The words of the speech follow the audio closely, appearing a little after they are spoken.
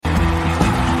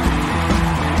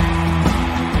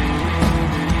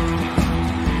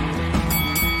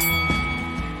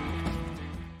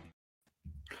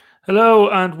Hello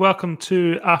and welcome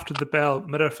to After the Bell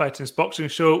Mirror Fighting's boxing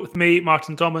show with me,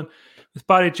 Martin Doman, with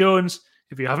Barry Jones,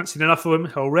 if you haven't seen enough of him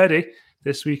already,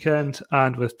 this weekend,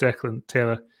 and with Declan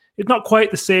Taylor. It's not quite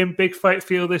the same big fight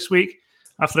feel this week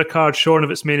after the card shorn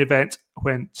of its main event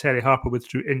when Terry Harper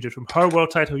withdrew injured from her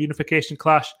world title unification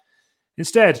clash.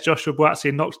 Instead, Joshua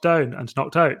Buatsi knocked down and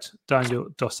knocked out Daniel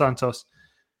Dos Santos.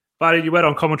 Barry, you were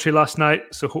on commentary last night,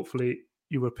 so hopefully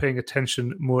you were paying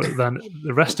attention more than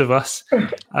the rest of us.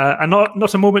 And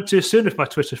not a moment too soon if my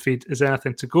Twitter feed is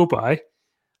anything to go by.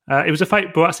 It was a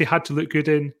fight Buatsi had to look good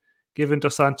in, given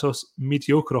Dos Santos'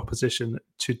 mediocre opposition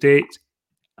to date,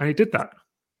 and he did that.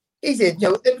 He did.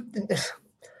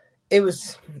 It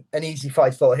was an easy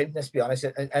fight for him, let's be honest.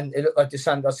 And it looked like Dos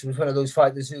Santos was one of those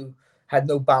fighters who had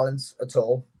no balance at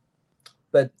all.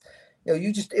 But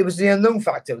it was the unknown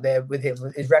factor there with him.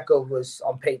 His record was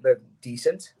on paper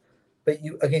decent, but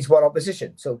against what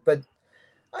opposition? But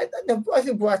I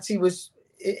think Buatsi was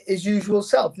his usual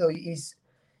self.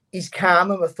 He's calm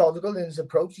and methodical in his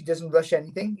approach. He doesn't rush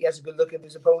anything. He has a good look at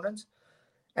his opponent.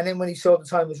 And then when he saw the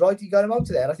time was right, he got him out of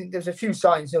there. I think there's a few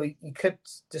signs. He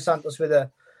clipped Dos Santos with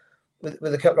a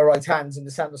couple of right hands, and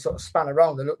Dos Santos sort of span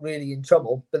around and looked really in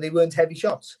trouble. But they weren't heavy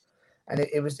shots, and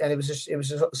it was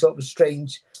a sort of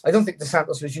strange. I don't think Dos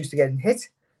Santos was used to getting hit.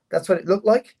 That's what it looked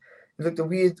like. It looked a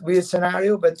weird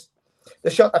scenario, but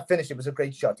the shot that finished it was a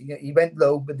great shot. He went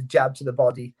low with the jab to the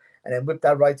body, and then whipped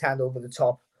that right hand over the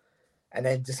top. And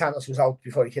then Dos Santos was out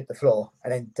before he hit the floor.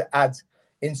 And then to add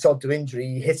insult to injury,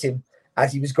 he hit him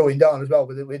as he was going down as well.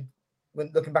 When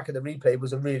looking back at the replay, it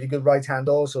was a really good right hand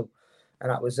also.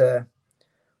 And that was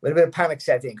with a bit of panic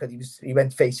setting because he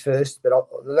went face first. But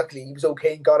luckily he was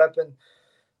okay and got up. And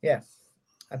yeah,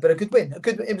 but a good win.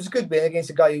 It was a good win against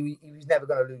a guy who he was never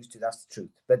going to lose to. That's the truth.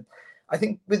 But I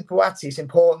think with Buatsi, it's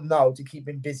important now to keep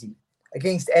him busy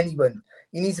against anyone.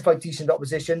 He needs to fight decent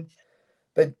opposition,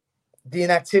 but the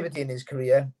inactivity in his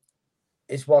career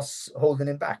is what's holding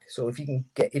him back. So if he can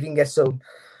get some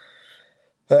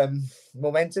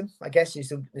momentum, I guess is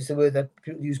the word that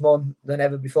people use more than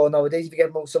ever before nowadays. If you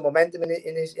get some momentum in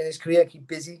his career, keep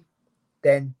busy,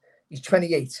 then he's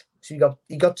 28, so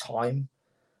he got time,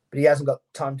 but he hasn't got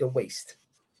time to waste.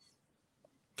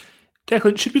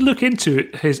 Declan, should we look into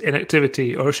his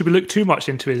inactivity, or should we look too much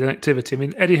into his inactivity? I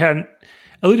mean, Eddie Hearn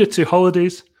alluded to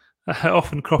holidays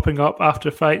often cropping up after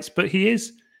fights, but he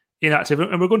is inactive.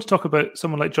 And we're going to talk about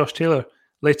someone like Josh Taylor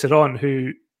later on,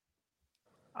 who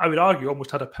I would argue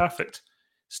almost had a perfect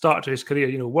start to his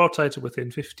career. World title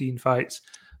within 15 fights,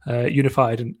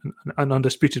 unified and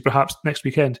undisputed perhaps next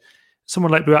weekend.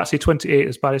 Someone like Buatsi, 28,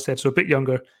 as Barry said, so a bit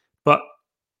younger, but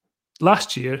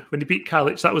last year, when he beat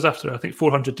Kalic, that was after, I think,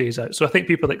 400 days out. So I think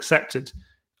people accepted,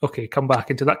 okay, come back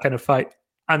into that kind of fight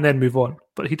and then move on.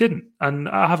 But he didn't. And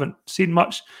I haven't seen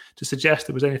much to suggest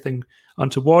there was anything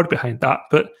untoward behind that.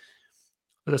 But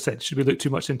as I said, should we look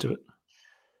too much into it?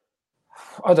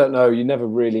 I don't know. You never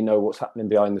really know what's happening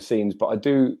behind the scenes. But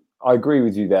I agree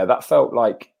with you there.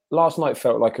 Last night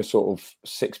felt like a sort of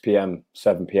 6 p.m.,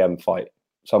 7 p.m. fight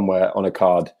somewhere on a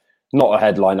card. Not a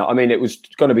headliner. I mean, it was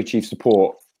going to be chief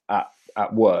support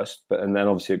at worst, and then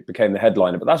obviously it became the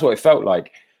headliner. But that's what it felt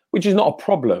like, which is not a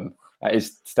problem at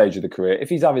his stage of the career. If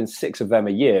he's having 6 of them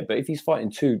a year, but if he's fighting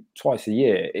twice a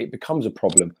year, it becomes a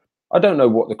problem. I don't know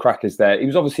what the crack is there. He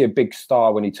was obviously a big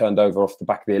star when he turned over off the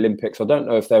back of the Olympics. I don't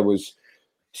know if there was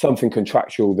something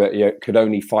contractual that he could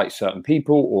only fight certain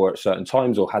people or at certain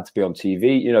times or had to be on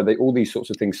TV. All these sorts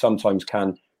of things sometimes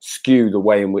can skew the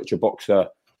way in which a boxer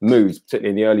moves,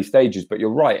 particularly in the early stages. But you're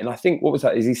right. And I think, what was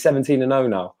that? Is he 17-0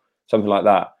 now? Something like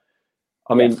that.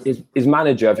 I mean, his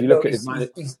manager, if you look at his manager...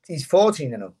 He's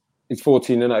 14-0. He's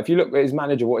 14-0. If you look at his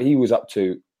manager, what he was up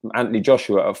to, Anthony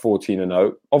Joshua at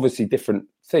 14-0, obviously different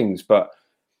things, but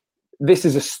this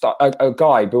is a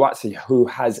guy, Buatsi, who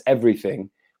has everything,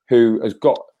 who has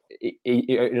got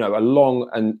a long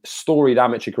and storied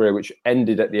amateur career which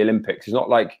ended at the Olympics. It's not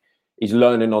like he's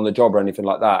learning on the job or anything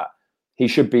like that. He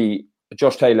should be,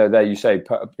 Josh Taylor there, you say,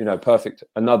 perfect,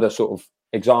 another sort of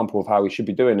example of how he should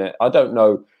be doing it. I don't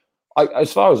know.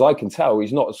 As far as I can tell,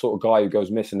 he's not the sort of guy who goes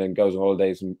missing and goes on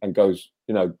holidays and goes,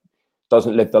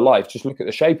 doesn't live the life. Just look at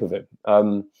the shape of him.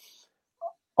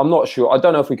 I'm not sure. I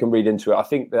don't know if we can read into it. I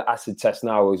think the acid test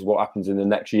now is what happens in the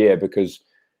next year, because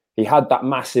he had that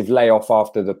massive layoff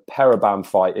after the Perabam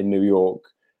fight in New York,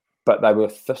 but there were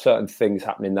certain things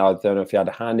happening now. I don't know if he had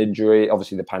a hand injury.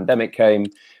 Obviously, the pandemic came.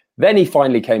 Then he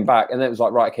finally came back, and then it was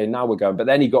like, right, okay, now we're going. But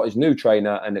then he got his new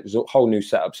trainer, and it was a whole new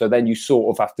setup. So then you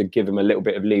sort of have to give him a little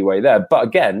bit of leeway there. But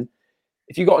again,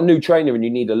 if you've got a new trainer and you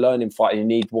need a learning fight and you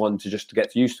need one to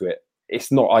get used to it,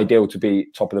 it's not ideal to be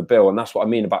top of the bill. And that's what I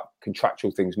mean about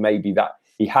contractual things. Maybe that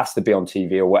he has to be on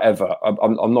TV or whatever.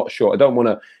 I'm not sure. I don't want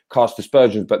to cast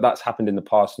aspersions, but that's happened in the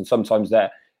past, and sometimes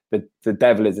the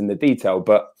devil is in the detail.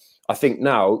 But I think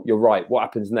now you're right. What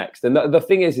happens next? And the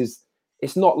thing is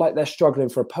it's not like they're struggling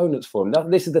for opponents for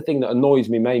him. This is the thing that annoys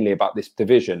me mainly about this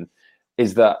division,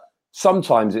 is that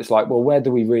sometimes it's like, well, where do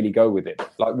we really go with it?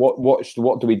 Like,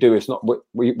 what do we do? It's not,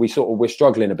 we're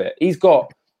struggling a bit. He's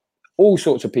got all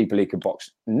sorts of people he could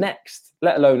box next,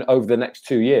 let alone over the next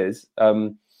 2 years.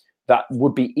 That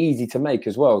would be easy to make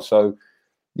as well. So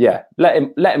yeah, let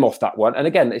him off that one. And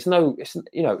again, it's not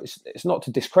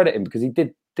to discredit him, because he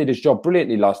did his job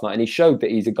brilliantly last night, and he showed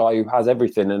that he's a guy who has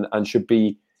everything and should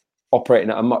be operating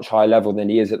at a much higher level than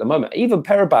he is at the moment. Even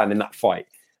Periban in that fight,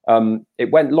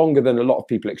 it went longer than a lot of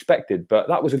people expected, but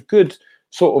that was a good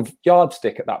sort of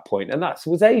yardstick at that point, and that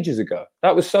was ages ago.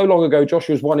 That was so long ago.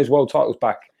 Joshua's won his world titles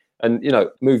back and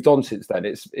moved on since then.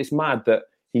 It's mad that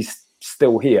he's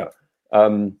still here.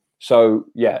 So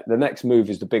yeah, the next move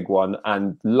is the big one,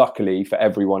 and luckily for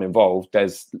everyone involved,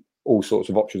 there's all sorts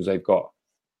of options they've got.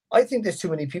 I think there's too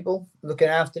many people looking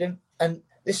after him, and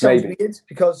this sounds weird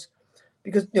because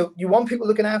you want people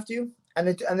looking after you,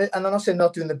 and I'm not saying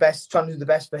not doing the best, trying to do the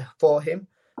best for him,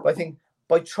 but I think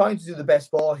by trying to do the best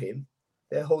for him,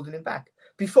 they're holding him back.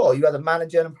 Before, you had a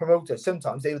manager and a promoter.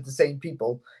 Sometimes they were the same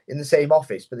people in the same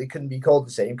office, but they couldn't be called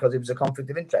the same because it was a conflict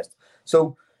of interest.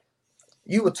 So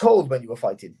you were told when you were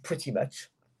fighting, pretty much.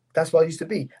 That's what it used to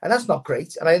be. And that's not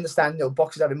great. And I understand,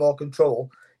 boxers having more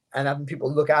control and having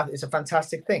people look after it's a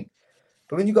fantastic thing.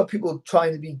 But when you've got people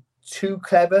trying to be too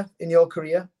clever in your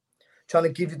career, trying to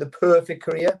give you the perfect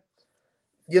career,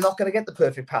 you're not going to get the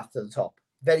perfect path to the top.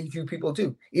 Very few people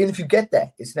do. Even if you get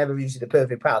there, it's never usually the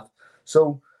perfect path.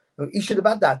 So he should have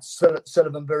had that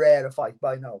Sullivan Barrera fight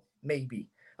by now, maybe.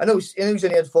 I know he's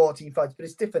only had 14 fights, but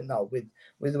it's different now with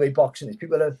the way boxing is.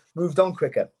 People have moved on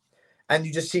quicker. And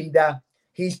you just see that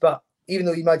even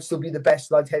though he might still be the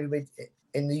best light heavyweight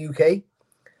in the UK,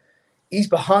 he's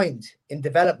behind in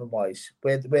development-wise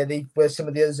where some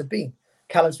of the others have been.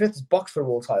 Callum Smith has boxed for a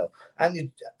world title.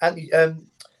 Andy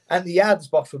Yard has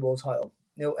boxed for a world title.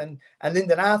 And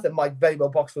Lyndon Arthur might very well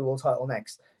box for a world title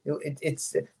next.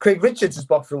 It's Craig Richards has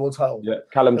boxed for a world title. Yeah,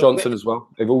 Callum Johnson as well.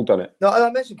 They've all done it. No,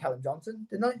 I mentioned Callum Johnson,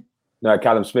 didn't I? No,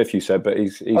 Callum Smith, you said, but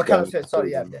he's Callum Smith.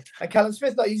 Sorry, yeah. And Callum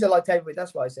Smith, no, he's a light heavyweight.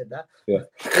 That's why I said that. Yeah.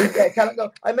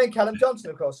 I meant Callum Johnson,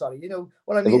 of course. Sorry,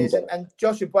 what I mean is, and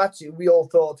Joshua Buatsi, we all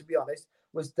thought, to be honest,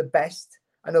 was the best.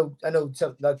 I know,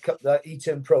 the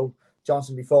E-turn pro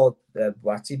Johnson before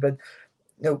Buatsi, but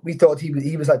we thought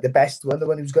he was like the best one, the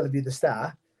one who was going to be the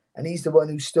star, and he's the one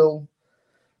who's still.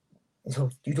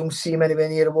 So you don't see him anywhere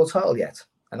near a world title yet,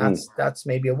 and that's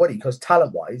maybe a worry because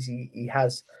talent-wise, he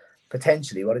has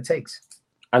potentially what it takes.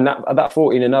 And that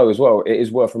 14-0 as well, it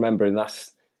is worth remembering.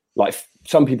 That's like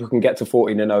some people can get to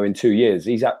 14-0 in 2 years.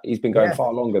 He's been going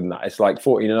far longer than that. It's like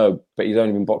 14-0, but he's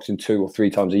only been boxing 2 or 3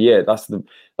 times a year. That's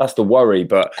the worry.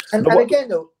 But again,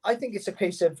 though, I think it's a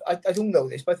case of I don't know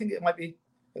this, but I think it might be.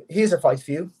 Here's a fight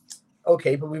for you.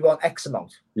 Okay, but we want X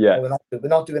amount. Yeah, we're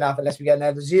not doing that unless we get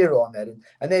another zero on there,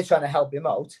 and they're trying to help him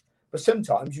out. But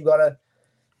sometimes you got to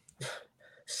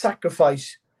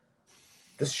sacrifice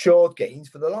the short gains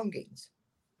for the long gains.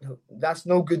 That's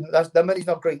no good. That money's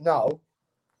not great now,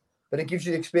 but it gives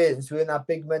you the experience to earn that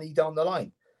big money down the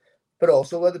line. But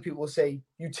also, other people will say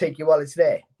you take it while it's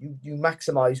there. You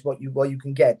maximize what you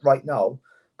can get right now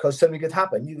because something could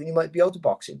happen. You might be out of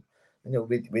boxing.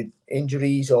 With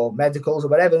injuries or medicals or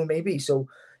whatever it may be. So,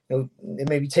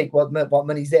 maybe take what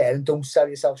money's there and don't sell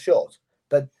yourself short.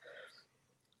 But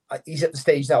he's at the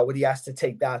stage now where he has to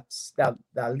take that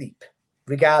leap,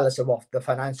 regardless of what the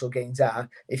financial gains are.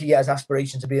 If he has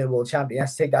aspirations to be a world champion, he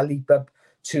has to take that leap up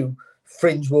to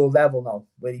fringe world level now,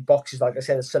 where he boxes, like I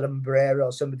said, a Sullivan Barrera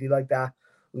or somebody like that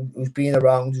who's been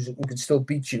around, who can still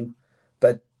beat you,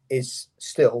 but is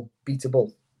still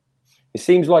beatable. It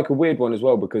seems like a weird one as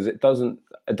well because it doesn't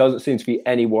seem to be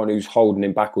anyone who's holding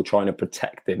him back or trying to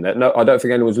protect him. No, I don't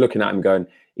think anyone's looking at him going,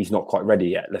 he's not quite ready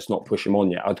yet. Let's not push him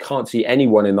on yet. I can't see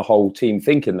anyone in the whole team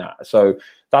thinking that. So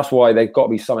that's why they've got to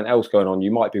be something else going on.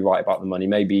 You might be right about the money.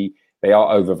 Maybe they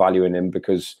are overvaluing him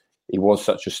because he was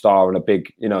such a star and a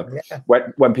big,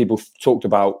 when people talked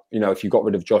about, if you got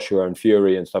rid of Joshua and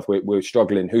Fury and stuff, we're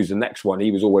struggling. Who's the next one?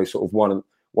 He was always sort of one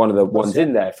of the ones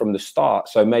in there from the start.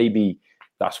 So maybe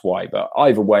that's why. But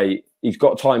either way, he's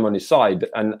got time on his side.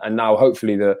 And now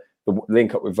hopefully the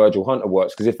link up with Virgil Hunter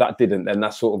works. Because if that didn't, then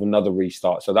that's sort of another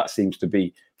restart. So that seems to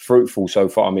be fruitful so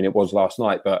far. I mean, it was last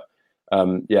night. But I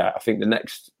think the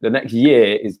next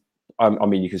year is, I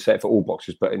mean, you can say it for all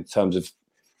boxers, but in terms of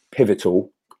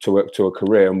pivotal to a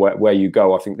career and where you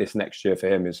go, I think this next year for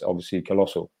him is obviously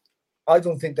colossal. I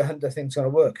don't think the Hunter thing's going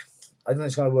to work. I don't think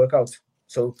it's going to work out.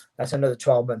 So that's another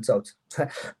 12 months out.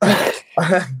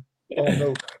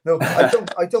 Oh no,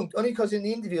 I don't. Only because in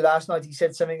the interview last night he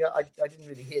said something I didn't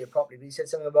really hear it properly. But he said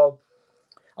something about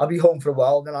I'll be home for a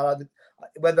while, then I'll have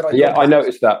whether I I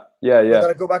noticed that. Whether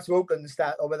I go back to Oakland and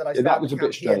start, or whether I start that was a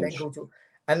bit strange. And then go to,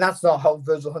 and that's not how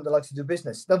Virgil Hunter likes to do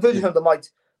business. Now Virgil Hunter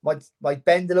might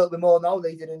bend a little bit more now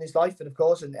later in his life, and of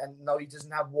course, and now he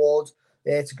doesn't have Ward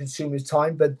there to consume his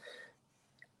time, but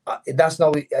that's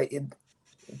not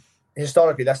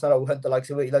historically that's not how Hunter likes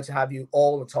to work. He likes to have you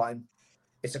all the time.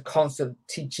 It's a constant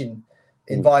teaching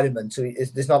environment, so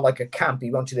there's not like a camp.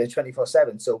 He wants you there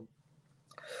 24/7. So,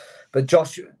 but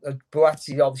Josh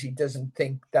Buatsi obviously doesn't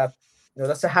think that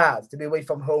that's a hard to be away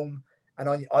from home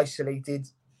and isolated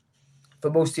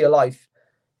for most of your life,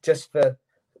 just for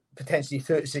potentially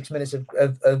 36 minutes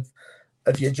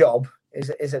of your job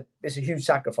is a huge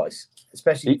sacrifice,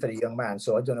 especially for a young man.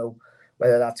 So I don't know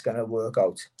whether that's going to work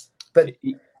out, but.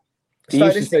 He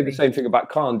used to say the same thing about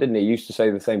Khan, didn't he? He used to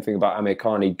say the same thing about Amir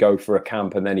Khan. He'd go for a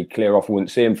camp and then he'd clear off and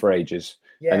wouldn't see him for ages.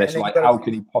 Yeah, and it's like, how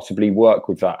can he possibly work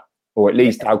with that? Or at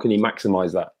least, how can he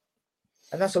maximise that?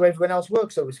 And that's how everyone else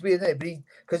works. So it's weird, isn't it?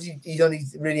 But he's only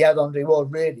really had Andre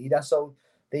Ward, really. That's how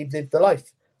they've lived their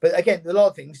life. But again, a lot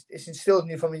of things, it's instilled in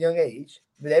you from a young age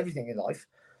with everything in life.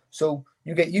 So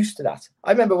you get used to that.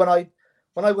 I remember when I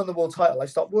won the world title, I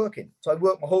stopped working. So I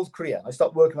worked my whole career. I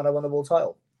stopped working when I won the world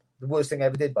title. The worst thing I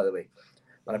ever did, by the way,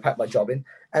 when I packed my job in.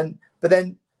 But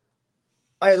then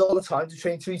I had all the time to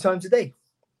train 3 times a day.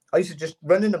 I used to just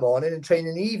run in the morning and train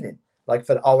in the evening, like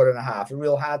for an hour and a half, a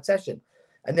real hard session.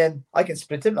 And then I can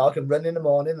split it. I can run in the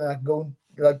morning and I can go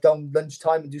like down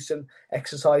lunchtime and do some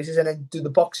exercises and then do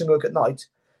the boxing work at night.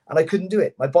 And I couldn't do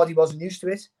it. My body wasn't used to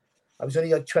it. I was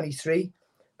only like 23,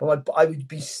 but I would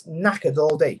be knackered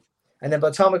all day. And then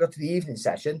by the time I got to the evening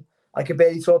session, I could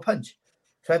barely throw a punch.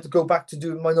 So I had to go back to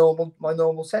doing my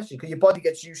normal session because your body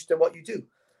gets used to what you do.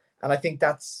 And I think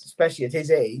that's, especially at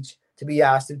his age, to be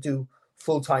asked to do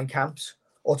full-time camps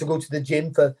or to go to the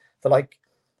gym for like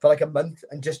a month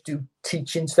and just do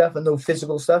teaching stuff and no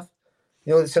physical stuff.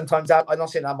 Sometimes that, I'm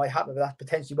not saying that might happen, but that's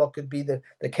potentially what could be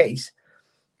the case.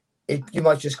 You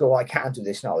might just go, I can't do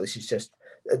this now. This is just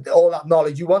all that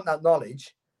knowledge. You want that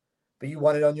knowledge, but you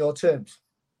want it on your terms.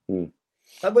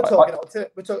 And we're talking out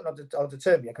the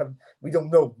term. We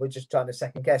don't know. We're just trying to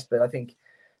second guess. But I think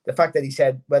the fact that he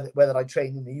said whether I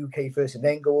train in the UK first and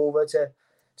then go over to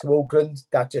Oakland,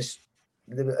 that just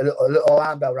a little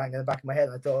alarm bell rang in the back of my head.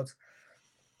 And I thought,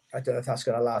 I don't know if that's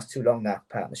going to last too long, that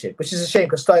partnership, which is a shame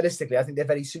because stylistically, I think they're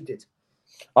very suited.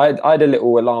 I had a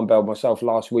little alarm bell myself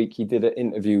last week. He did an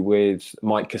interview with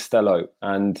Mike Costello,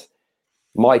 and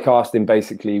Mike asked him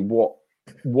basically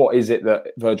what is it that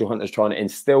Virgil Hunter's trying to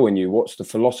instill in you? What's the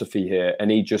philosophy here?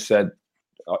 And he just said,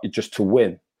 just to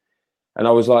win. And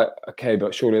I was like, okay,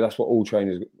 but surely that's what all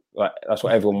trainers, like, that's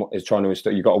what everyone is trying to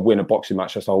instill. You've got to win a boxing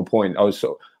match. That's the whole point. I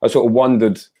sort of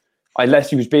wondered,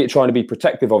 unless he was trying to be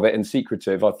protective of it and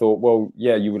secretive, I thought, well,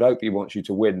 yeah, you would hope he wants you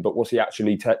to win, but what's he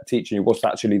actually teaching you? What's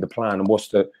actually the plan, and what's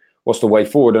the way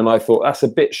forward? And I thought that's a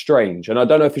bit strange. And I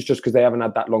don't know if it's just because they haven't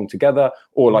had that long together,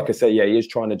 or like I say, yeah, he is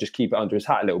trying to just keep it under his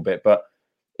hat a little bit. But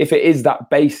if it is that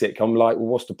basic, I'm like, well,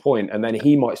 what's the point? And then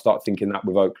he might start thinking that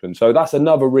with Oakland. So that's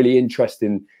another really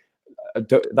interesting.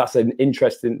 That's an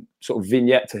interesting sort of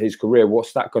vignette to his career.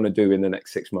 What's that going to do in the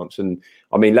next 6 months? And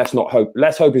I mean, let's hope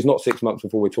it's not 6 months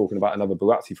before we're talking about another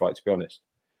Buatsi fight, to be honest.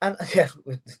 And yeah,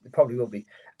 it probably will be.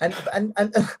 And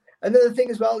another thing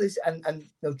as well is, and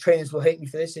trainers will hate me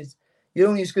for this, is you're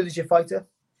only as good as your fighter,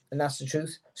 and that's the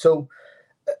truth. So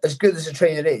as good as a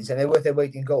trainer is, and they're worth their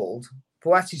weight in gold,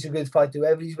 Buatsi's a good fighter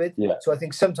whoever he's with. Yeah. So I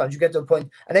think sometimes you get to a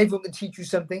point, and everyone can teach you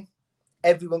something.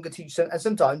 Everyone can teach you something, and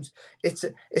sometimes it's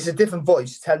a different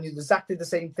voice telling you exactly the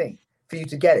same thing for you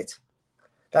to get it.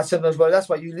 That's sometimes that's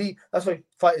why you leave. That's why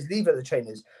fighters leave at the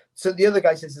trainers. So the other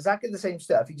guy says exactly the same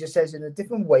stuff. He just says in a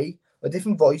different way, a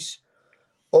different voice,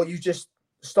 or you just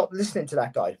stop listening to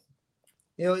that guy.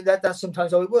 That's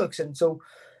sometimes how it works. And so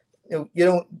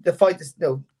the fighters.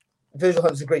 Virgil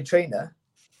Hunter's a great trainer,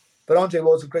 but Andre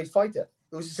Ward's a great fighter.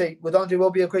 Who's to say, would Andre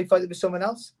Ward be a great fighter with someone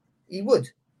else? He would.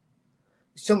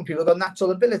 Some people have got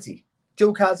natural ability.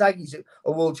 Joe Calzaghe's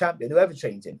a world champion, whoever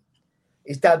trained him.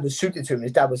 His dad was suited to him.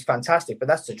 His dad was fantastic, but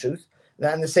that's the truth.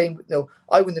 And the same,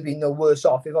 I wouldn't have been no worse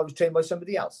off if I was trained by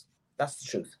somebody else. That's the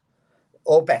truth.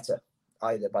 Or better,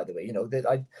 either, by the way.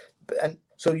 And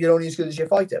so you're only as good as your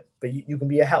fighter, but you can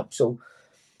be a help. So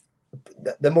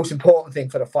the most important thing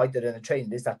for a fighter and a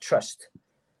trainer is that trust.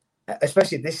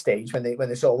 Especially at this stage, when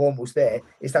they're sort of almost there,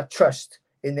 is that trust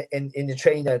in the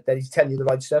trainer that he's telling you the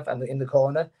right stuff and in the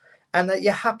corner, and that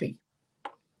you're happy.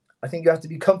 I think you have to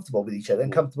be comfortable with each other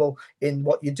and comfortable in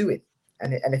what you're doing.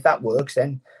 And if that works,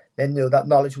 then that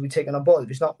knowledge will be taken on board.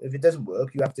 If it doesn't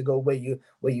work, you have to go where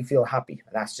you feel happy,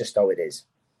 and that's just how it is.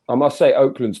 I must say,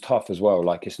 Oakland's tough as well.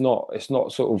 Like it's not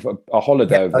sort of a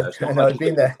holiday over there. It's not I've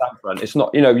been there. It's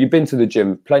not, you've been to the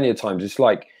gym plenty of times. It's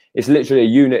like it's literally a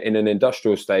unit in an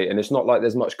industrial estate, and it's not like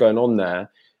there's much going on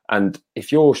there. And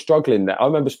if you're struggling there, I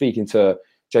remember speaking to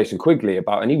Jason Quigley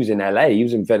about, and he was in LA, he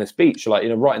was in Venice Beach, like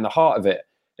right in the heart of it.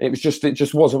 And it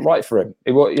just wasn't right for him.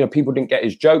 It was, people didn't get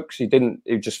his jokes. He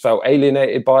just felt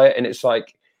alienated by it. And it's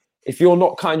like, if you're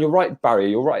not you're right, Barry,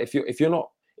 you're right.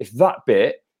 If that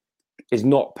bit is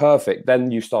not perfect, then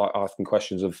you start asking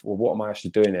questions of, well, what am I actually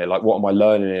doing here? Like, what am I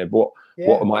learning here? What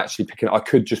am I actually picking? I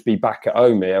could just be back at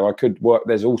home here. I could work.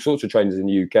 There's all sorts of trainers in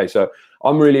the UK. So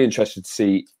I'm really interested to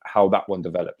see how that one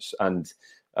develops. And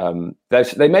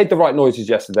they made the right noises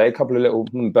yesterday, a couple of little,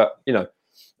 but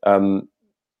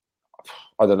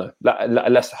I don't know.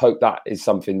 Let's hope that is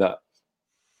something that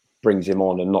brings him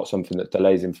on and not something that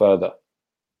delays him further.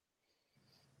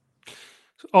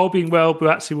 All being well,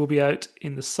 Buatsi will be out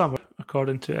in the summer,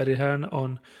 according to Eddie Hearn,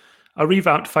 on a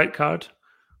revamped fight card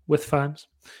with fans.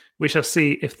 We shall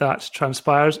see if that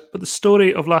transpires. But the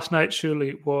story of last night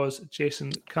surely was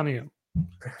Jason Cunningham.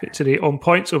 Victory on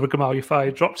points over Gamal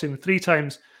Yafai, dropped him 3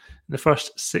 times in the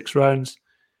first 6 rounds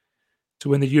to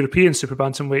win the European Super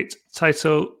Bantamweight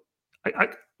title.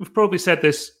 We've probably said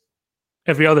this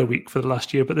every other week for the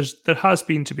last year, but there has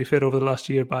been, to be fair, over the last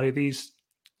year, Barry, these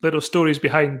little stories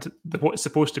behind what's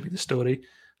supposed to be the story.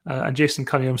 And Jason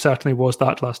Cunningham certainly was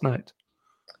that last night.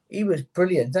 He was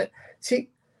brilliant.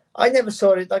 See, I never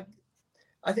saw it. Like,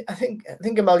 I think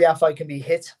Gamal Yafai can be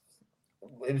hit.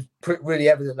 It was really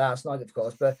evident last night, of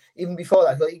course. But even before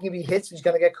that, I thought he can be hit, so he's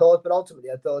going to get caught. But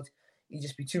ultimately, I thought he'd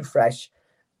just be too fresh,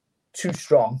 too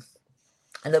strong.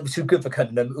 And that was too good for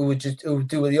Cunningham, who would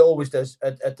do what he always does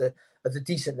at a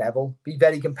decent level, be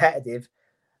very competitive,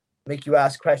 make you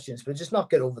ask questions, but just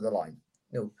not get over the line.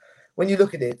 When you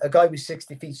look at it, a guy with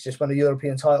 60 feet just won a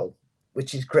European title,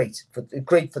 which is great for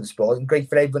the sport and great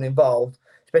for everyone involved,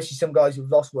 especially some guys who've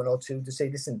lost 1 or 2, to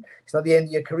say, listen, it's not the end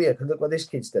of your career, because look what this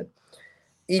kid's done.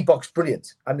 He boxed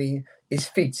brilliant. I mean, his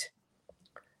feet.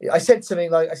 I said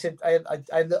something like,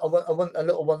 I want a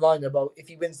little one-liner about, if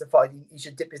he wins the fight, he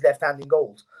should dip his left hand in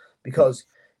gold, because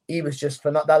he was just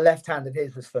that left hand of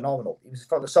his was phenomenal. He was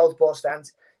from the southpaw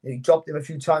stance. He dropped him a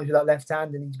few times with that left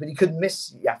hand, but he couldn't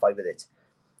miss Yafai with it.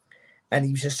 And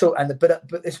he was just so. But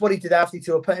it's what he did after he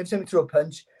threw a punch. Every time he threw a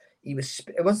punch, he was,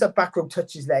 once that back rope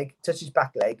touched his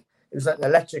back leg, it was like an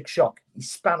electric shock. He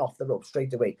span off the rope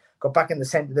straight away, got back in the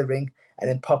centre of the ring, and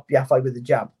then popped Yafai with the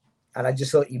jab. And I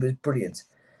just thought he was brilliant.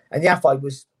 And Yafai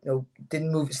was,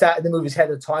 started to move his head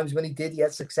at times. When he did, he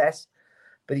had success,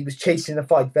 but he was chasing the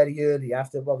fight very early.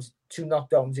 After 2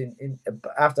 knockdowns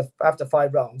after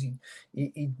 5 rounds,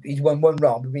 he won 1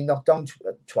 round, but he knocked down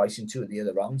twice in 2 of the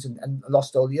other rounds and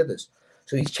lost all the others.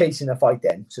 So he's chasing the fight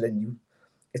then. So then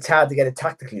it's hard to get it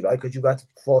tactically right, because you got to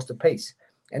force the pace.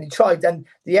 And he tried, and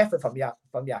the effort from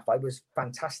Yafai was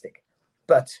fantastic.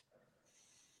 But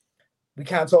we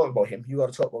can't talk about him. You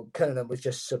got to talk about Cunningham. Was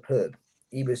just superb.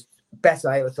 He was better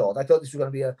than I ever thought. I thought this was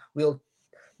going to be a real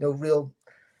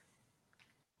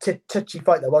touchy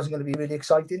fight that wasn't going to be really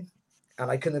exciting,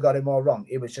 and I couldn't have got it more wrong.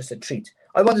 It was just a treat.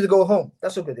 I wanted to go home.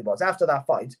 That's how good it was. After that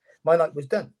fight, my night was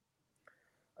done.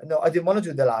 No, I didn't want to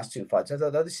do the last 2 fights. I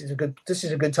thought, oh, this is a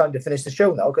good time to finish the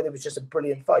show now, because it was just a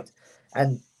brilliant fight.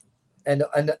 And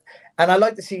I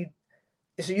like to see,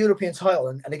 it's a European title,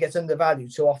 and it gets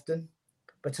undervalued so often.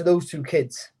 But to those 2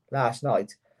 kids last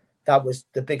night, that was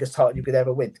the biggest title you could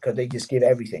ever win, because they just gave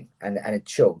everything, and it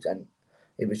showed. And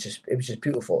it was just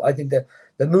beautiful. I think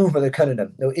the movement of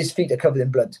Cunningham, his feet are covered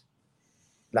in blood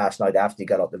last night after he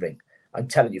got out the ring. I'm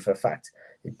telling you for a fact.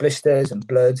 Blisters and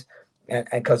blood, and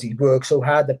because he worked so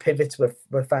hard, the pivots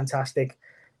were fantastic.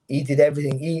 He did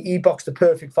everything. He boxed the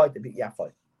perfect fight to beat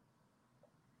Yafai.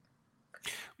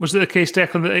 Was it the case,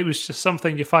 Declan, that it was just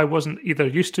something Yafai wasn't either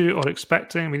used to or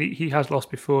expecting? I mean, he has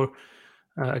lost before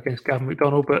against Gavin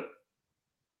McDonnell, but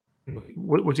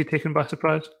was he taken by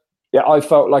surprise? Yeah, I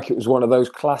felt like it was one of those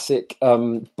classic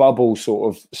bubble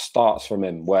sort of starts from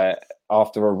him, where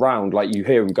after a round, like, you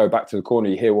hear him go back to the corner,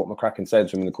 you hear what McCracken said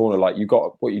to him in the corner, like,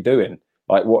 what you doing?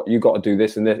 Like, what, you got to do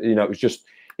this and this. It was just,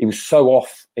 he was so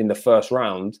off in the first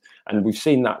round, and we've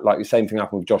seen that, like, the same thing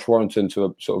happen with Josh Warrington to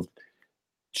a sort of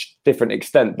different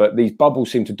extent, but these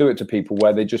bubbles seem to do it to people,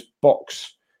 where they just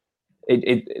box.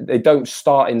 They don't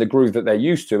start in the groove that they're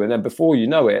used to, and then before you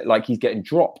know it, like, he's getting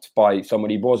dropped by someone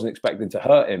he wasn't expecting to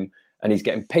hurt him, and he's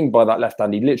getting pinged by that left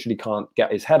hand. He literally can't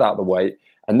get his head out of the way,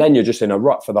 and then you're just in a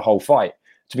rut for the whole fight.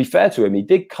 to be fair to him, he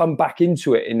did come back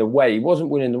into it in a way. He wasn't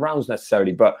winning the rounds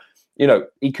necessarily, but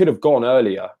he could have gone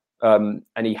earlier, and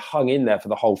he hung in there for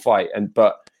the whole fight.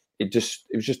 But it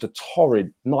was just a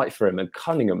torrid night for him. And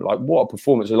Cunningham, like, what a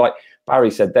performance! Like Barry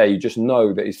said there, you just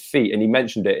know that his feet, and he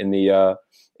mentioned it in the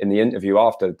interview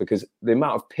after, because the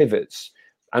amount of pivots.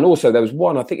 And also there was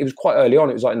one, I think it was quite early on,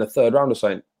 it was like in the third round or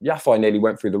something, Yafai nearly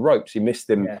went through the ropes. He missed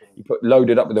him. Yeah. He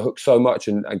loaded up with the hook so much,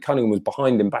 and Cunningham was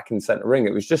behind him back in the centre ring.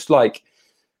 It was just like,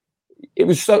 it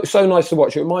was so nice to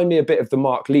watch. It reminded me a bit of the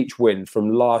Mark Leach win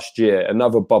from last year,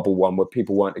 another bubble one where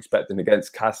people weren't expecting,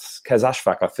 against Kez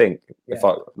Ashfaq, I think, if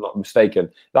I'm not mistaken.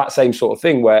 That same sort of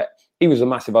thing where he was a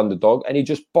massive underdog and he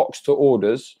just boxed to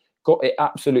orders, got it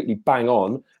absolutely bang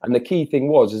on. And the key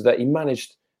thing is that he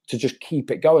managed to just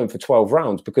keep it going for 12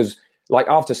 rounds, because like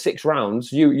after 6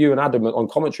 rounds, you and Adam on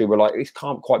commentary were like, I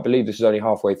can't quite believe this is only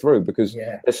halfway through, because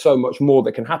there's so much more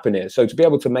that can happen here. So to be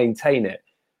able to maintain it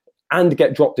and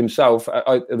get dropped himself,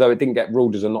 though it didn't get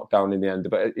ruled as a knockdown in the end,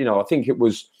 but I think it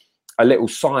was a little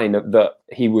sign that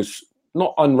he was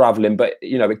not unraveling, but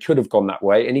it could have gone that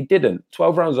way, and he didn't.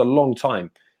 12 rounds is a long time,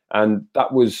 and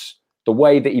that was the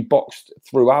way that he boxed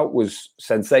throughout was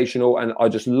sensational, and I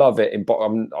just love it.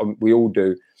 We all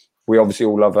do. We obviously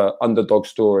all love an underdog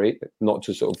story, not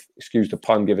to sort of excuse the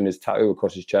pun given his tattoo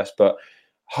across his chest, but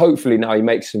hopefully now he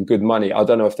makes some good money. I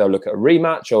don't know if they'll look at a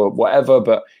rematch or whatever,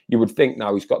 but you would think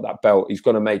now he's got that belt, he's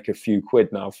going to make a few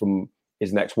quid now from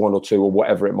his next 1 or 2 or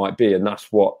whatever it might be. And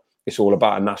that's what it's all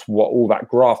about. And that's what all that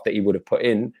graft that he would have put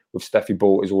in with Steffi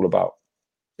Bull is all about.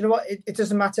 You know what? It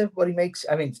doesn't matter what he makes.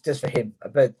 I mean, it's just for him,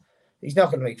 but he's not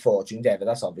going to make fortunes ever.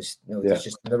 That's obvious. It's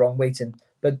just the wrong weighting.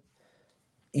 But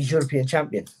he's European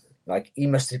champion. Like, he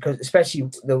must have, especially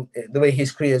the way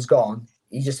his career's gone,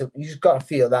 you just got to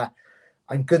feel that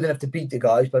I'm good enough to beat the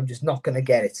guys, but I'm just not going to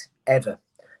get it ever.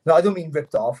 No, I don't mean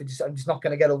ripped off. I'm just not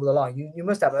going to get over the line. You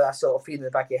must have that sort of feeling in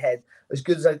the back of your head. As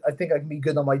good as I think I can be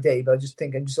good on my day, but I just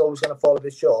think I'm just always going to fall a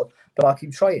bit short, but I'll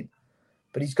keep trying.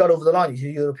 But he's got over the line. He's a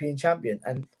European champion,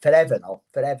 and forever now,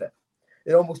 forever.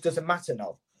 It almost doesn't matter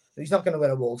now. He's not going to win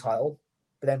a world title.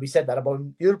 But then we said that about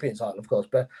European title, of course,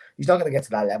 but he's not going to get to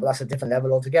that level. That's a different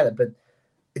level altogether. But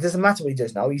it doesn't matter what he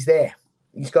does now. He's there.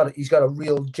 He's got a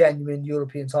real, genuine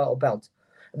European title belt.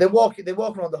 They're walking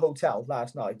around the hotel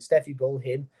last night. Steffi Bull,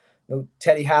 him,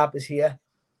 Terry Harper's here,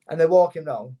 and they're walking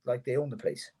around like they own the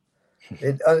place.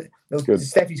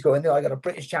 Steffi's going, I got a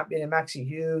British champion in Maxie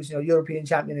Hughes, European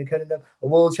champion in Cunningham, a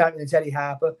world champion in Terry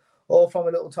Harper, all from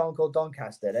a little town called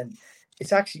Doncaster. And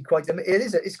it's actually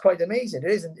it's quite amazing.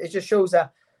 It just shows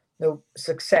that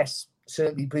success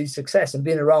certainly breeds success, and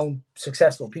being around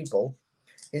successful people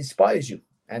inspires you.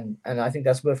 And I think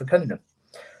that's worth for Cunningham.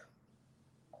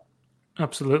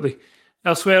 Absolutely.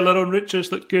 Elsewhere, Lerone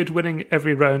Richards looked good, winning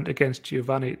every round against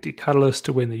Giovanni Di Carlos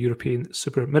to win the European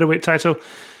Super Middleweight title.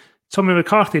 Tommy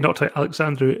McCarthy knocked out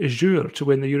Alexandre Jure to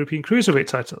win the European Cruiserweight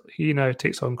title. He now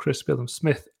takes on Chris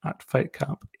Billum-Smith at Fight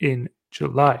Camp in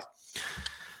July.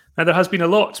 Now, there has been a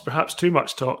lot, perhaps too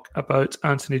much talk about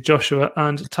Anthony Joshua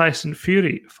and Tyson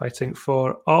Fury fighting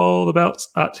for all the belts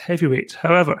at heavyweight.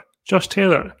 However, Josh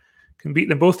Taylor can beat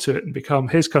them both to it and become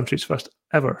his country's first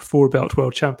ever 4-belt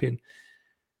world champion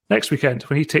next weekend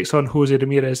when he takes on Jose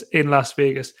Ramirez in Las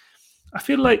Vegas. I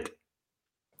feel like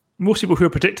most people who are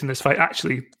predicting this fight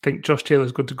actually think Josh Taylor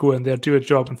is going to go in there, do a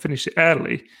job and finish it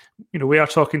early. We are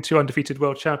talking 2 undefeated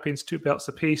world champions, 2 belts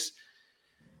apiece.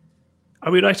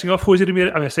 Are we writing off Jose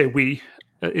Ramirez? I mean, I say we.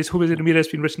 Is Jose Ramirez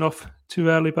been written off too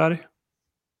early, Barry?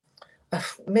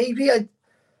 Maybe.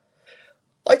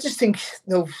 I just think,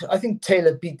 I think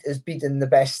Taylor has beaten the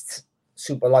best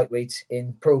super lightweight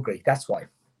in pro grade. That's why.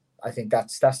 I think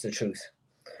that's the truth.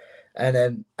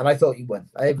 And I thought he won.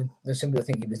 Some people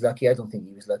think he was lucky. I don't think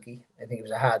he was lucky. I think it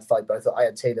was a hard fight, but I thought I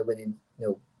had Taylor winning,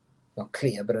 not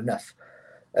clear, but enough.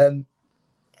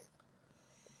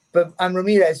 But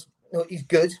Ramirez, he's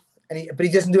good, but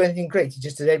he doesn't do anything great. He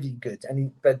just does everything good.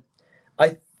 But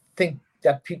I think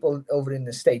that people over in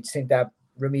the States think that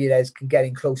Ramirez can get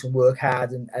in close and work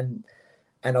hard and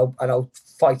I'll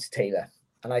fight Taylor.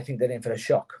 And I think they're in for a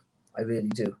shock. I really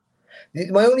do.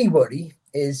 My only worry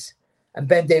is, and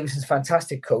Ben Davison's a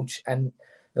fantastic coach, and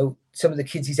some of the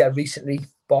kids he's had recently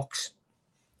box,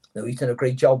 he's done a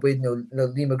great job with.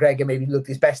 Lee McGregor maybe looked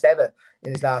his best ever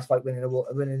in his last fight, winning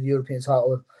the European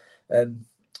title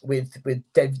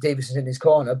with Davison in his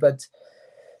corner. But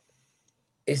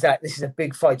this is a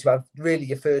big fight to have really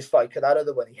your first fight, because that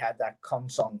other one he had, that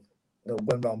Konsong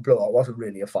one-round blowout, wasn't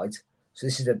really a fight. So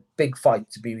this is a big fight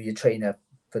to be with your trainer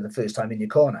for the first time in your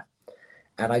corner.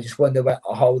 And I just wonder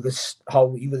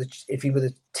if he would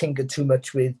have tinkered too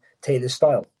much with Taylor's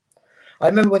style. I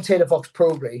remember when Taylor Fox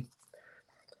Prograis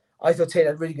I thought Taylor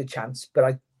had a really good chance, but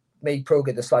I made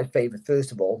Prograde the slight favourite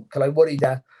first of all, because I worry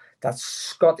that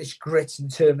Scottish grit and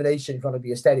determination, if you want to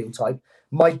be a stereotype,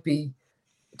 might be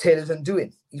Taylor's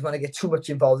undoing. He's going to get too much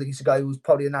involved against a guy who's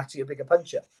probably naturally a bigger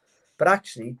puncher. But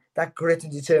actually, that grit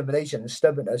and determination and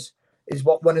stubbornness is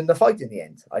what won in the fight in the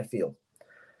end, I feel.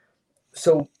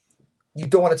 So you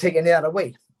don't want to take any other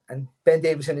away. And Ben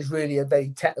Davison is really a very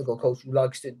technical coach who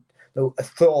likes to know a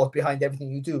thought behind everything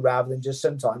you do, rather than just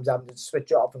sometimes having to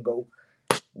switch off and go,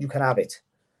 you can have it.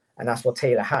 And that's what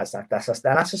Taylor has.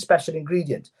 That's a special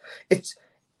ingredient. It's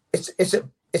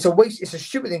a waste. It's a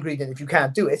stupid ingredient if you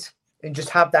can't do it and just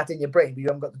have that in your brain, but you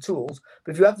haven't got the tools.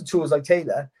 But if you have the tools like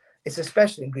Taylor, it's a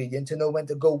special ingredient to know when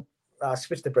to go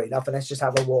switch the brain off and let's just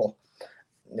have a war.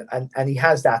 And he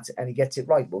has that, and he gets it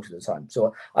right most of the time.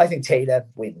 So I think Taylor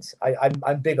wins.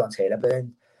 I'm big on Taylor, but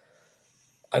then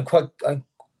I'm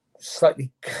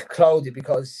slightly clouded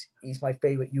because he's my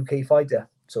favourite UK fighter.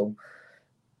 So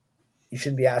you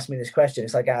shouldn't be asking me this question.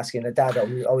 It's like asking a dad,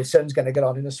 oh his son's going to get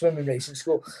on in a swimming race in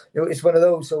school. It's one of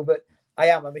those. So, but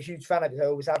I'm a huge fan of it. I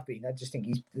always have been. I just think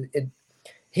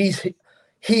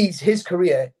his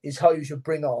career is how you should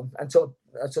bring on. And so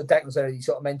Declan's already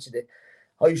sort of mentioned it.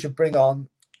 How you should bring on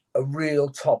a real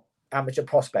top amateur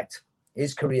prospect.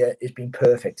 His career has been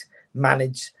perfect,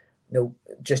 managed,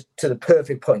 just to the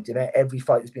perfect point. Every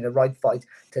fight has been a right fight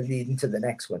to lead into the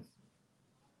next one.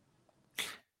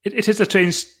 It is a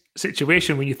strange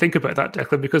situation when you think about that,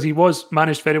 Declan, because he was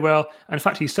managed very well. And in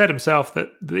fact, he said himself that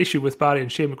the issue with Barry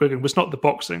and Shane McGuigan was not the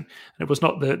boxing, and it was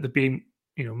not the being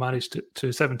managed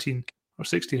to 17 or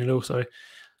 16-0,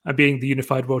 and being the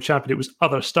unified world champion. It was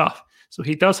other stuff. So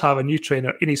he does have a new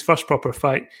trainer in his first proper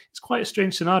fight. It's quite a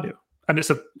strange scenario, and it's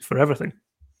for everything.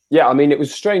 Yeah, I mean, it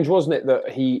was strange, wasn't it,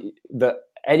 that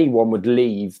anyone would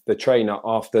leave the trainer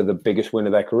after the biggest win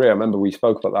of their career. I remember we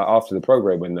spoke about that after the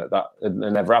Prograde win, that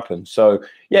never happened. So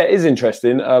yeah, it is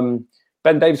interesting.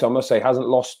 Ben Davison, I must say, hasn't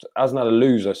had a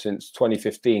loser since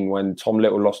 2015 when Tom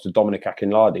Little lost to Dominic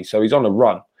Akinladi. So he's on a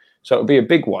run. So it'll be a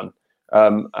big one.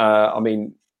 I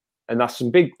mean, and there's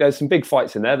some big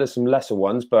fights in there. There's some lesser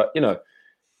ones, but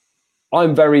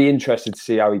I'm very interested to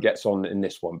see how he gets on in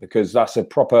this one, because that's a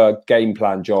proper game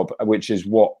plan job, which is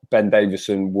what Ben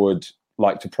Davison would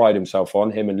like to pride himself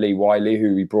on, him and Lee Wiley,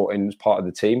 who he brought in as part of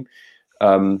the team.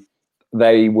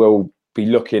 They will be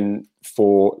looking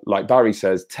for, like Barry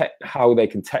says, how they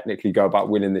can technically go about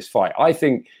winning this fight. I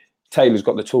think Taylor's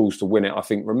got the tools to win it. I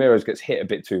think Ramirez gets hit a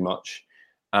bit too much,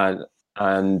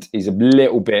 and he's a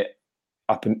little bit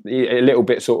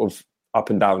sort of up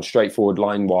and down, straightforward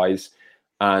line wise,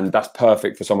 and that's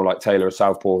perfect for someone like Taylor, a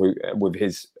southpaw, who with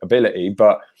his ability.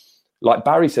 But like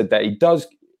Barry said, that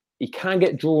he can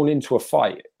get drawn into a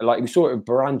fight, like we saw it with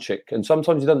Baranchik, and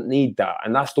sometimes he doesn't need that.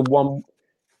 And that's the one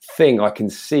thing I can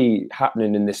see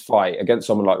happening in this fight against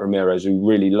someone like Ramirez, who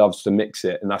really loves to mix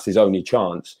it, and that's his only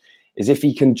chance, is if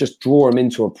he can just draw him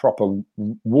into a proper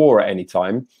war at any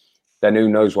time, then who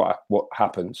knows what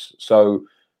happens. So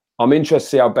I'm interested to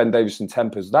see how Ben Davison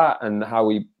tempers that and how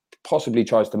he possibly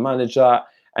tries to manage that.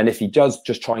 And if he does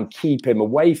just try and keep him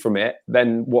away from it,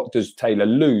 then what does Taylor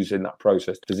lose in that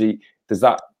process? Does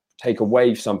that take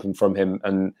away something from him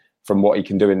and from what he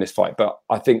can do in this fight? But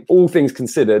I think all things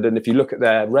considered, and if you look at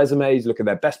their resumes, look at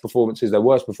their best performances, their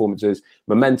worst performances,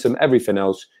 momentum, everything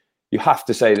else, you have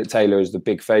to say that Taylor is the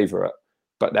big favourite.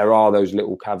 But there are those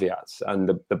little caveats. And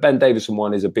the Ben Davison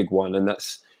one is a big one. And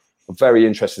that's very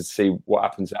interested to see what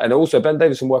happens. And also Ben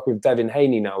Davison working with Devin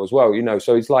Haney now as well,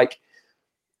 so he's like,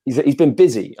 he's been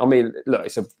busy. I mean, look,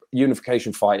 it's a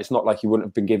unification fight. It's not like you wouldn't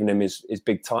have been giving him his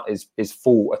big time, his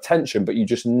full attention, but you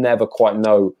just never quite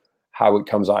know how it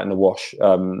comes out in the wash.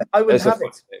 I wouldn't have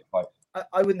it.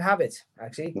 I wouldn't have it,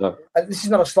 actually. No. This is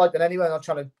not a slight on anyone. I'm not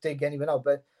trying to dig anyone out,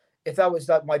 but if that was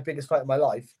like my biggest fight of my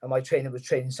life and my trainer was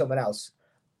training someone else,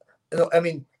 I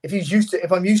mean, if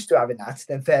I'm used to having that,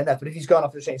 then fair enough. But if he's gone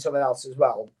off to train someone else as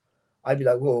well, I'd be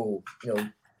like, whoa,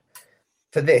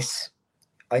 for this,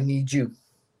 I need you.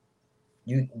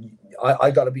 You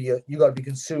gotta be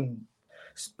consumed.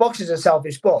 Boxing is a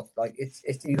selfish sport. Like it's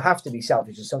you have to be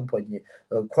selfish at some point,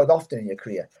 quite often in your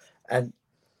career, and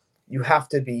you have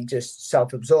to be just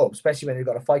self-absorbed, especially when you've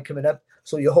got a fight coming up.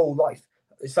 So your whole life,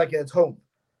 it's like you're at home.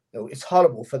 It's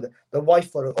horrible for the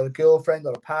wife or a girlfriend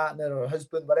or a partner or a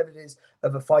husband, whatever it is,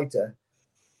 of a fighter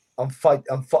on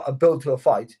build to a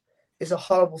fight. It's a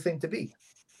horrible thing to be,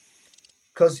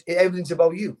 because everything's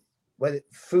about you, whether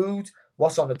food,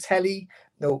 what's on the telly,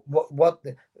 how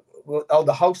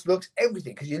the house looks,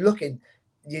 everything. Because you're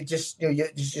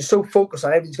so focused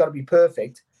on everything's got to be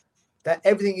perfect that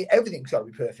everything's got to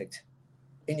be perfect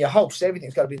in your house.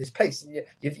 Everything's got to be in this place. And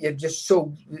you're just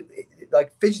so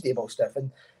like fidgety about stuff.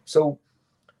 And so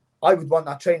I would want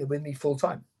that trainer with me full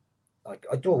time. Like,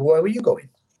 I don't know, where were you going?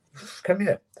 Come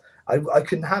here. I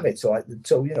couldn't have it. So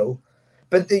you know,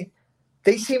 but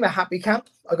they seem a happy camp.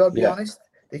 I got to be honest.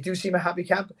 They do seem a happy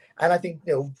camp. And I think,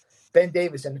 you know, Ben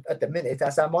Davison at the minute,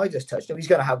 as Am I just touched, he's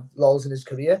going to have lulls in his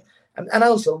career. And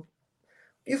also,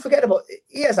 you forget about,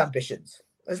 he has ambitions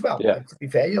as well. Yeah. To be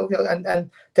fair, you know, and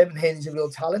Devin Haney's a real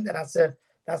talent, and that's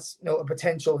you know, a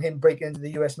potential him breaking into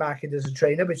the US market as a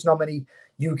trainer, which not many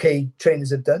UK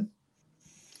trainers have done.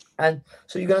 And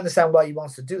so you can understand why he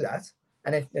wants to do that.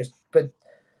 And but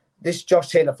this Josh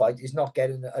Taylor fight is not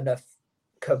getting enough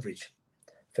coverage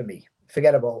for me.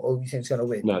 Forget about who you think's going to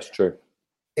win. No, it's true.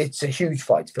 It's a huge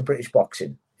fight for British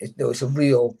boxing. It's a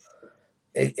real.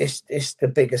 It's the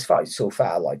biggest fight so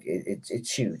far. Like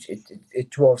it's huge. It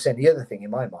dwarfs any other thing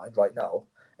in my mind right now.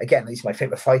 Again, he's my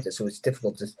favorite fighter, so it's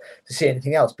difficult to see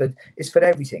anything else. But it's for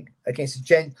everything against a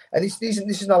gen. And this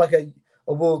is not like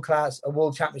a world class, a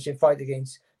world championship fight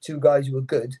against two guys who are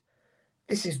good.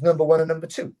 This is number one and number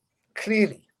two,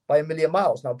 clearly by a million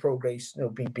miles. Now Pro Grace, you know,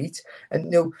 being beat, and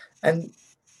you know, and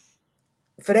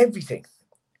for everything.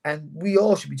 And we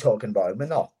all should be talking about it. We're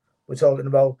not. We're talking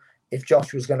about if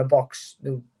Joshua's going to box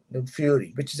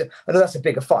Fury, which is I know that's a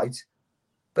bigger fight,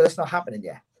 but that's not happening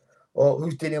yet. Or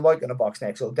who's Dillian White going to box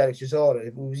next? Or Derek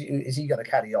Chisora, is he going to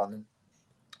carry on? And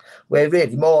where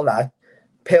really more that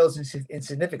pales in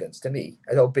significance to me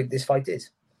as how big this fight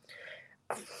is.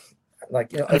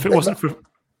 Like, you know, if it wasn't for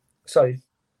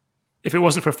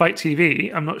Fight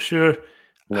TV, I'm not sure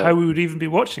how we would even be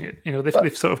watching it. You know,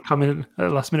 they've sort of come in at the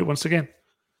last minute once again.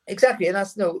 Exactly, and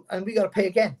and we got to pay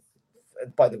again.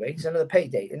 By the way, it's another pay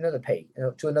date, another pay, you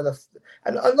know, to another.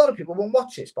 And a lot of people won't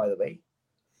watch this. By the way,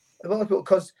 a lot of people,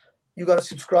 because you got to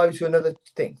subscribe to another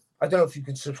thing. I don't know if you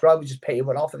can subscribe or just pay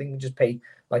one off. I think you just pay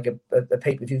like a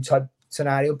pay-per-view type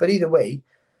scenario. But either way,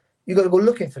 you got to go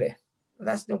looking for it. And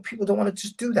that's, you know, people don't want to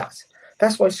just do that.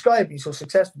 That's why Sky have been so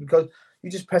successful, because you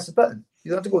just press a button.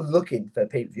 You don't have to go looking for a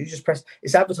pay-per-view. You just press.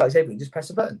 It's advertised everywhere. Just press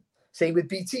a button. Same with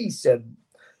BT's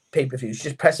pay-per-views. You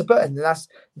just press a button, and that's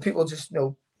people just, you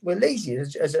know, we're lazy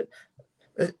as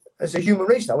a human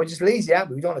race now. We're just lazy, aren't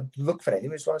we? We don't want to look for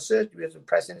anything. We just want to search. We have to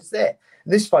press, and it's there.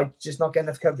 And this fight just not getting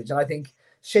enough coverage. And I think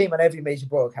shame on every major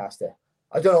broadcaster.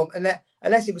 I don't know,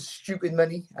 unless it was stupid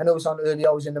money. I know it's on early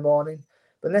hours in the morning,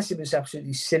 but unless it was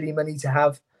absolutely silly money to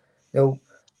have, you know,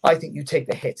 I think you take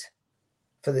the hit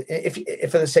for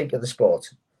the sake of the sport.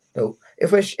 You know,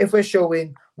 if we're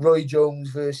showing Roy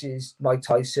Jones versus Mike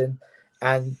Tyson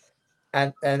and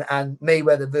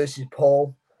Mayweather versus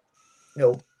Paul, you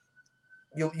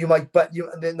know, you might, but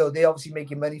they obviously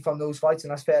making money from those fights,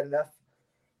 and that's fair enough.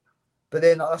 But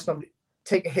then that's not,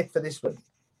 take a hit for this one,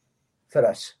 for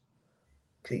us,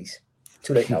 please.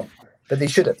 Too late now. But they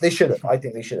should have. I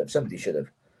think they should have. Somebody should have.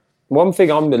 One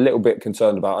thing I'm a little bit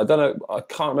concerned about, I don't know, I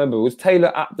can't remember, was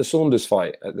Taylor at the Saunders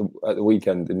fight at the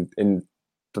weekend in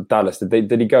Dallas? Did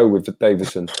he go with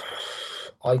Davison?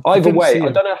 Either way,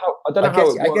 I don't know how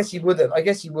it works. I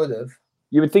guess he would have.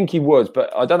 You would think he would, but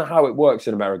I don't know how it works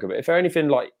in America. But if they're anything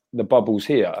like the bubbles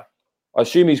here, I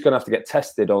assume he's going to have to get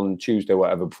tested on Tuesday or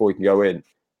whatever before he can go in.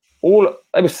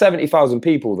 There were 70,000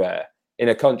 people there in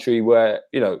a country where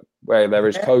there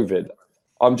is COVID.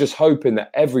 I'm just hoping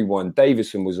that everyone,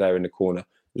 Davison was there in the corner.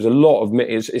 There's a lot of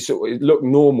it looked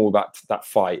normal, that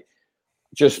fight.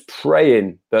 Just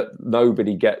praying that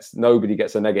nobody gets a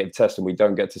negative test and we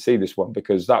don't get to see this one,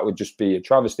 because that would just be a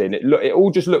travesty. And it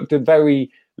all just looked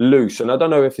very loose. And I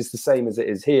don't know if it's the same as it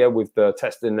is here with the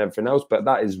testing and everything else, but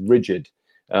that is rigid.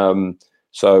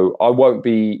 So I won't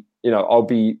be, I'll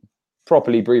be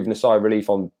properly breathing a sigh of relief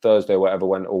on Thursday or whatever,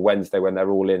 or Wednesday, when they're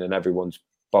all in and everyone's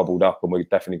bubbled up and we're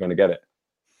definitely going to get it.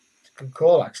 Good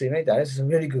call, actually, mate. That is a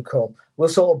really good call. We'll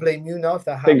sort of blame you now if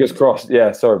that happens. Fingers crossed.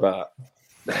 Yeah, sorry about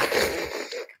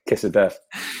that. Kiss of death.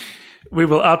 We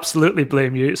will absolutely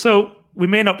blame you. So we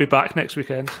may not be back next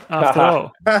weekend after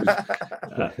all.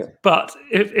 But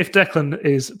if Declan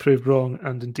is proved wrong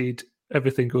and indeed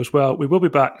everything goes well, we will be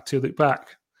back to look back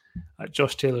at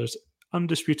Josh Taylor's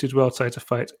undisputed world title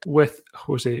fight with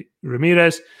Jose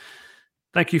Ramirez.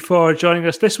 Thank you for joining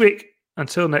us this week.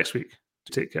 Until next week,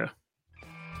 take care.